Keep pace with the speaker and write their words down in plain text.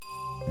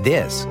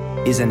This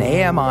is an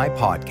AMI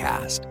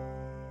podcast.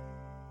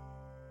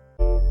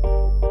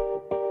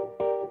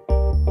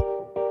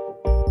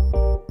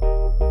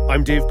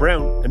 I'm Dave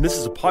Brown, and this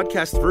is a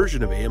podcast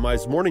version of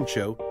AMI's Morning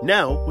Show,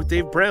 Now with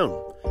Dave Brown.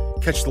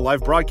 Catch the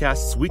live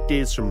broadcasts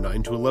weekdays from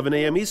 9 to 11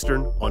 a.m.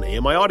 Eastern on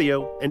AMI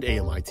Audio and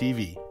AMI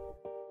TV.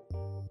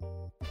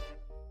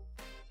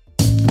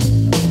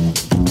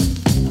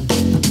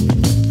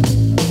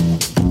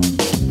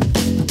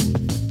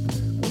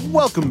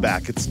 Welcome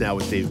back. It's Now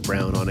with Dave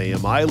Brown on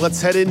AMI. Let's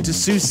head into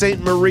Sault Ste.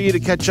 Marie to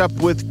catch up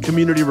with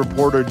community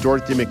reporter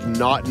Dorothy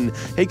McNaughton.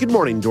 Hey, good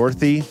morning,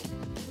 Dorothy.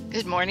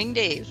 Good morning,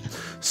 Dave.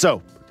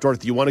 So,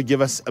 Dorothy, you want to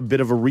give us a bit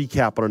of a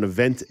recap on an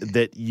event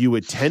that you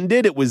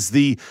attended? It was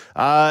the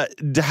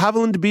de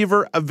Havilland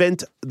Beaver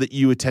event that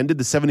you attended,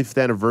 the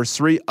 75th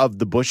anniversary of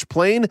the Bush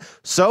Plane.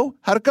 So,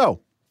 how'd it go?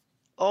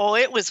 Oh,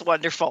 it was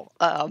wonderful.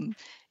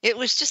 It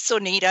was just so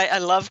neat. I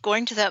love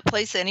going to that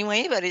place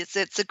anyway, but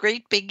it's a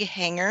great big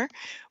hangar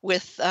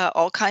with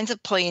all kinds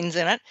of planes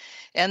in it.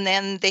 And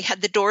then they had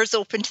the doors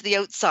open to the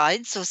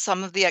outside, so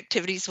some of the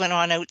activities went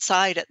on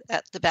outside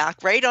at the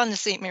back, right on the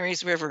St.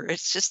 Mary's River.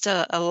 It's just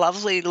a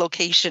lovely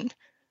location.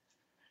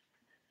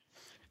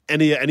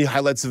 Any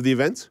highlights of the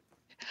event?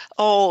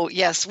 Oh,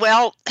 yes.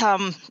 Well,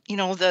 the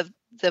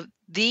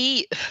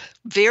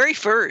very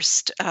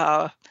first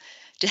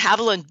de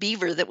Havilland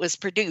Beaver that was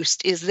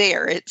produced is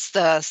there. It's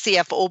the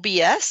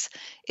CFOBS.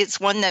 It's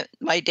one that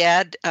my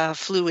dad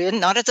flew in,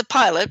 not as a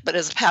pilot, but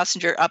as a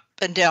passenger up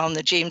and down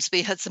the James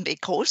Bay, Hudson Bay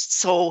coast.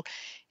 So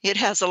it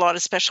has a lot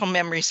of special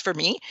memories for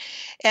me.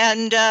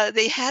 And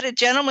they had a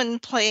gentleman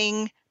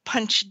playing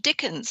Punch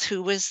Dickens,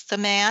 who was the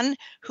man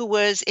who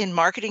was in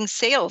marketing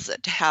sales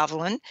at de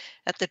Havilland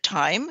at the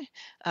time.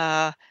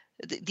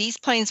 These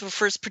planes were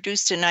first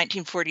produced in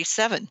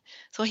 1947.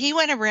 So he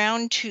went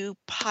around to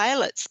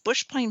pilots,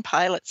 bush plane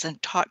pilots,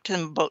 and talked to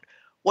them about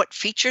what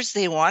features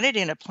they wanted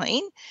in a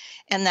plane.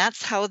 And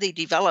that's how they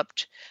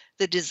developed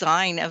the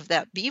design of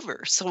that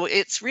Beaver. So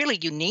it's really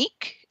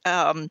unique.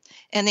 And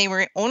they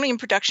were only in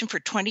production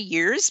for 20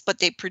 years, but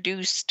they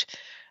produced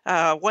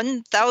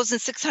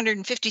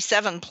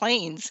 1,657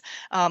 planes.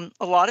 A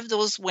lot of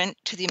those went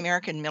to the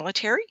American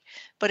military,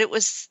 but it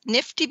was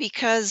nifty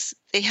because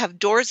they have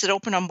doors that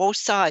open on both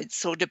sides.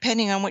 So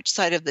depending on which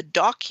side of the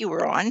dock you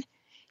were on,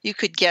 you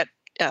could get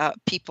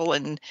people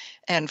and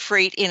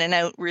freight in and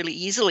out really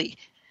easily.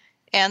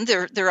 And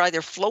they're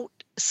either float,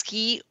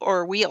 ski,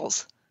 or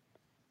wheels.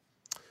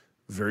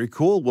 Very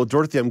cool. Well,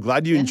 Dorothy, I'm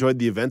glad you enjoyed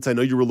the event. I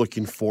know you were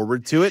looking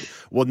forward to it.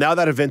 Well, now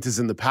that event is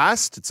in the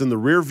past. It's in the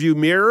rearview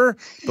mirror,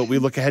 but we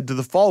look ahead to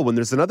the fall when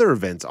there's another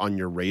event on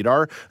your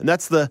radar, and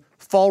that's the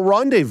Fall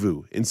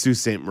Rendezvous in Sault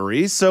Ste.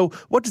 Marie. So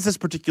what does this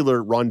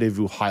particular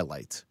rendezvous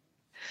highlight?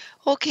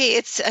 Okay,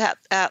 it's at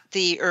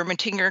the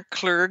Ermatinger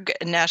Clerg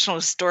National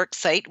Historic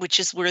Site, which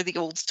is where the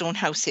old stone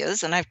house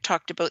is, and I've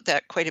talked about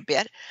that quite a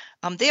bit.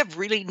 They have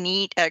really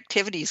neat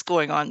activities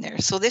going on there.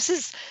 So this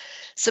is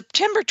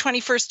September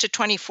 21st to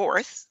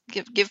 24th.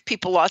 Give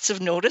people lots of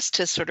notice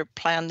to sort of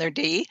plan their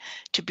day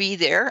to be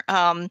there.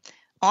 On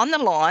the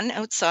lawn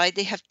outside,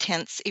 they have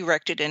tents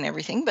erected and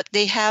everything, but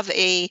they have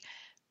a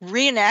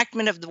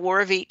reenactment of the War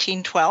of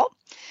 1812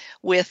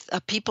 with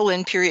people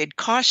in period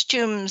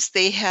costumes.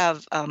 They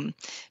have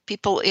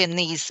people in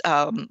these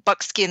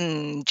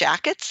buckskin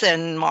jackets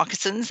and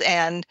moccasins,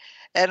 and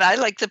I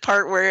like the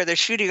part where they're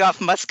shooting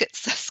off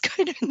muskets. That's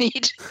kind of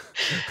neat.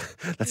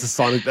 That's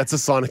a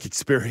sonic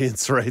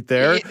experience right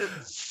there. It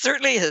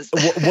certainly is.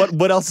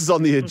 What else is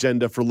on the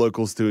agenda for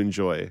locals to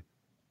enjoy?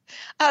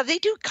 They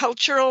do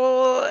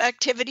cultural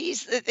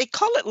activities. They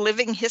call it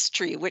living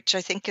history, which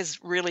I think is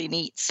really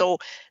neat. So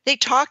they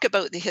talk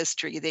about the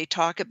history. They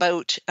talk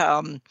about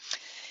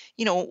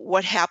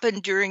what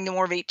happened during the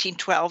War of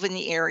 1812 in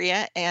the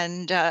area,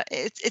 and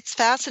it's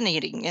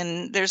fascinating.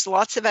 And there's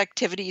lots of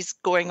activities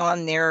going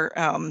on there.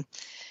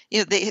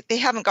 They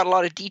haven't got a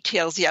lot of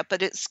details yet,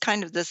 but it's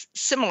kind of this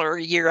similar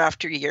year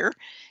after year,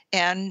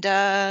 and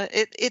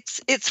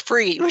it's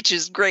free, which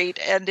is great,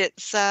 and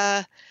it's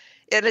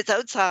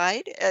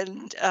outside,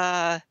 and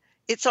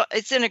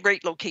it's in a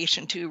great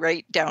location too,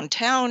 right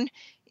downtown.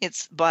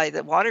 It's by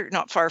the water,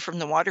 not far from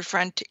the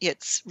waterfront.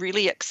 It's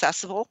really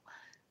accessible.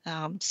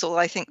 So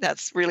I think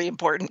that's really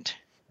important.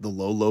 The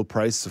low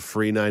price of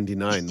free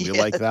 99. We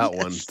like that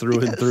one through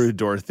and through,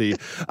 Dorothy.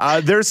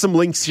 There's some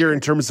links here in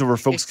terms of where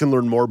folks can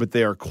learn more, but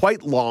they are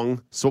quite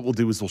long. So what we'll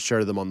do is we'll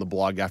share them on the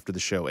blog after the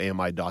show,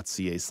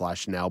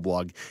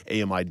 ami.ca/nowblog,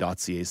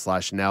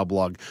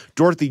 ami.ca/nowblog.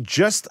 Dorothy,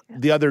 just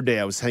the other day,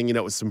 I was hanging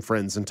out with some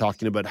friends and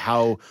talking about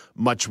how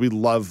much we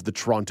love the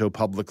Toronto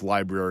Public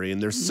Library.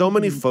 And there's so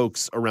many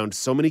folks around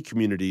so many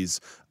communities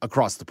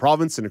across the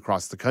province and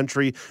across the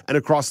country and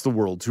across the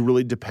world who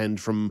really depend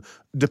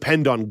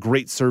on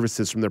great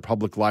services from their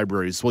public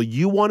libraries. Well,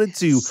 you wanted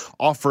to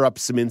offer up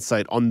some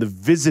insight on the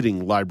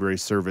visiting library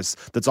service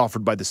that's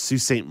offered by the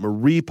Sault Ste.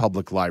 Marie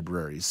Public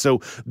Library.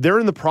 So they're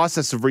in the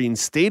process of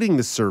reinstating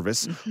the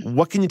service.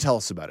 What can you tell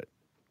us about it?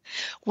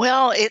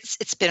 Well,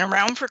 it's been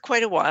around for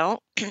quite a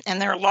while,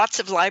 and there are lots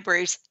of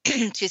libraries,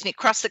 excuse me,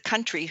 across the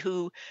country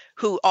who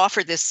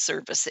offer this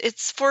service.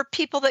 It's for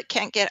people that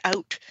can't get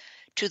out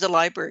to the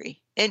library.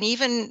 And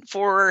even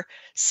for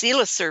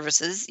CELA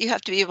services, you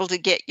have to be able to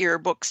get your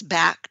books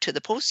back to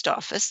the post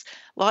office.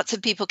 Lots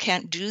of people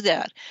can't do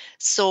that.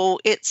 So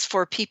it's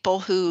for people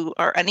who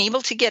are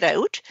unable to get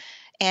out,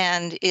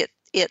 and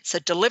it's a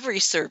delivery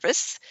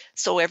service.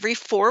 So every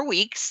 4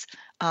 weeks,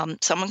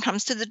 someone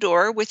comes to the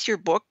door with your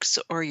books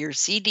or your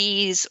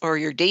CDs or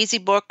your Daisy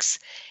books,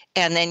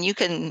 and then you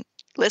can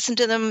listen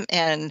to them,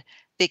 and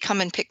they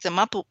come and pick them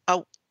up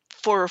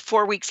for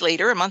 4 weeks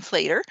later, a month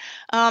later.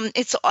 And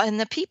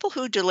the people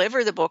who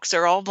deliver the books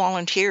are all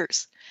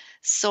volunteers.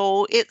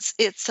 So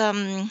it's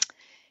a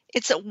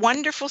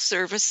wonderful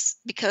service,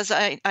 because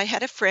I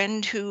had a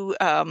friend who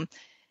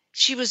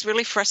she was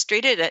really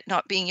frustrated at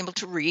not being able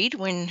to read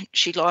when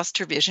she lost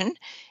her vision,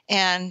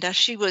 and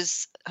she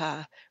was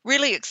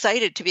really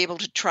excited to be able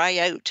to try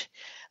out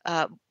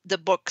the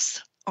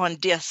books on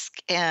disc.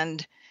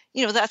 And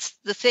that's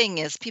the thing,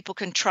 is people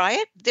can try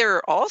it. There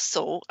are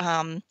also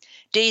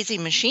Daisy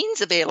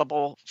machines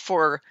available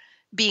for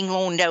being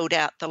loaned out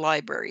at the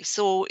library.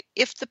 So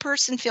if the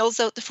person fills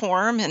out the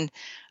form and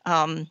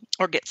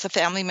or gets a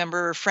family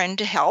member or friend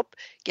to help,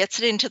 gets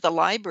it into the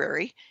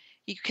library,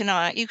 you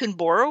can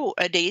borrow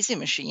a Daisy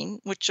machine,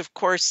 which of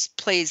course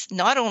plays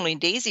not only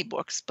Daisy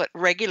books but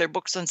regular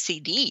books on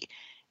CD,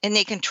 and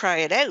they can try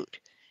it out.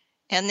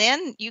 And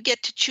then you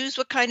get to choose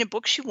what kind of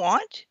books you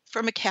want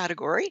from a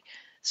category.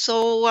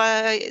 So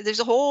there's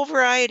a whole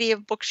variety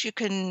of books you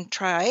can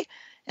try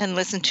and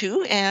listen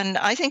to, and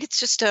I think it's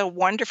just a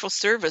wonderful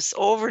service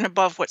over and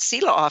above what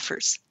CELA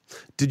offers.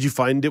 Did you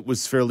find it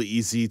was fairly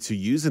easy to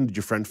use, and did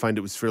your friend find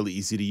it was fairly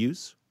easy to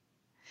use?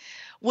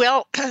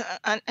 Well,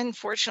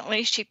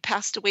 unfortunately, she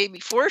passed away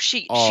before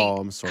she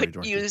could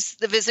Dorothy. use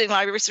the visiting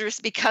library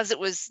service, because it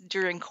was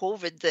during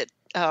COVID that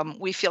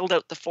we filled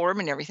out the form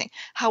and everything.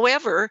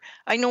 However,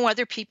 I know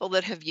other people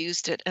that have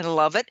used it and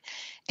love it.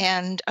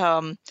 And,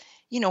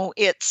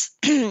 it's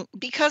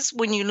because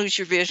when you lose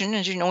your vision,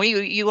 as you know,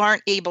 you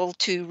aren't able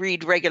to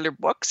read regular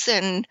books.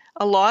 And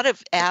a lot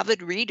of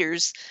avid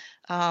readers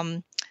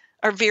are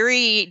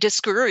very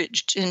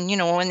discouraged. And,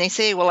 when they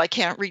say, well, I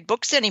can't read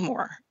books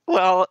anymore.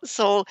 Well,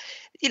 so,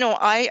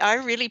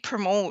 I really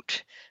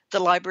promote the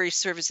library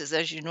services,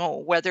 as you know,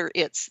 whether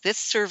it's this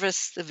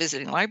service, the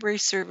visiting library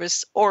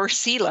service, or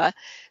CELA,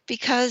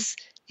 because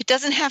it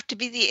doesn't have to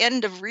be the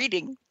end of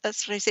reading.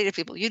 That's what I say to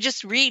people. You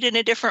just read in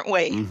a different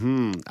way.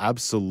 Mm-hmm.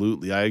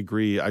 Absolutely. I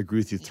agree. I agree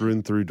with you through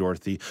and through,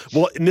 Dorothy.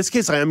 Well, in this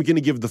case, I am going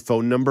to give the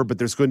phone number, but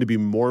there's going to be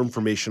more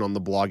information on the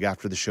blog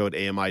after the show at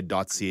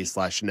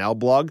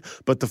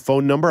ami.ca/nowblog. But the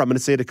phone number, I'm going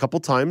to say it a couple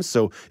times.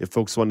 So if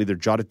folks want to either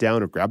jot it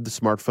down or grab the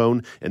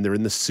smartphone and they're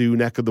in the Sioux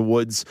neck of the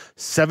woods,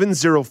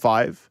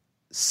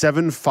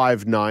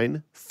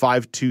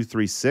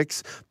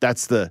 705-759-5236.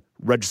 That's the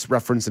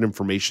reference and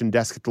information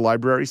desk at the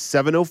library,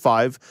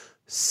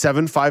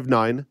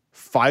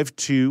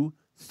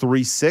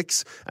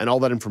 705-759-5236. And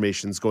all that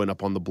information is going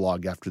up on the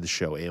blog after the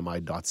show,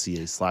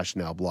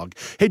 ami.ca/nowblog.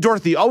 Hey,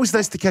 Dorothy, always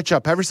nice to catch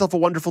up. Have yourself a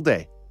wonderful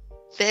day.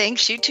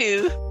 Thanks, you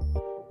too.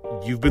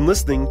 You've been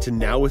listening to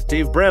Now with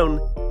Dave Brown.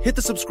 Hit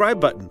the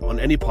subscribe button on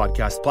any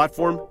podcast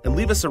platform and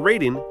leave us a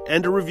rating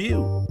and a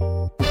review.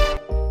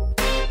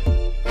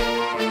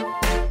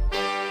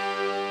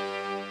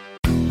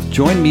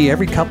 Join me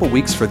every couple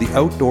weeks for the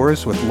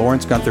Outdoors with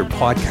Lawrence Gunther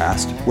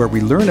podcast, where we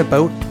learn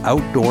about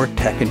outdoor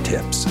tech and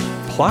tips.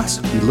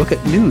 Plus, we look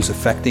at news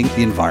affecting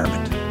the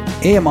environment.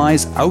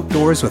 AMI's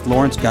Outdoors with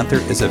Lawrence Gunther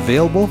is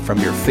available from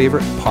your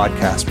favorite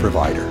podcast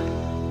provider.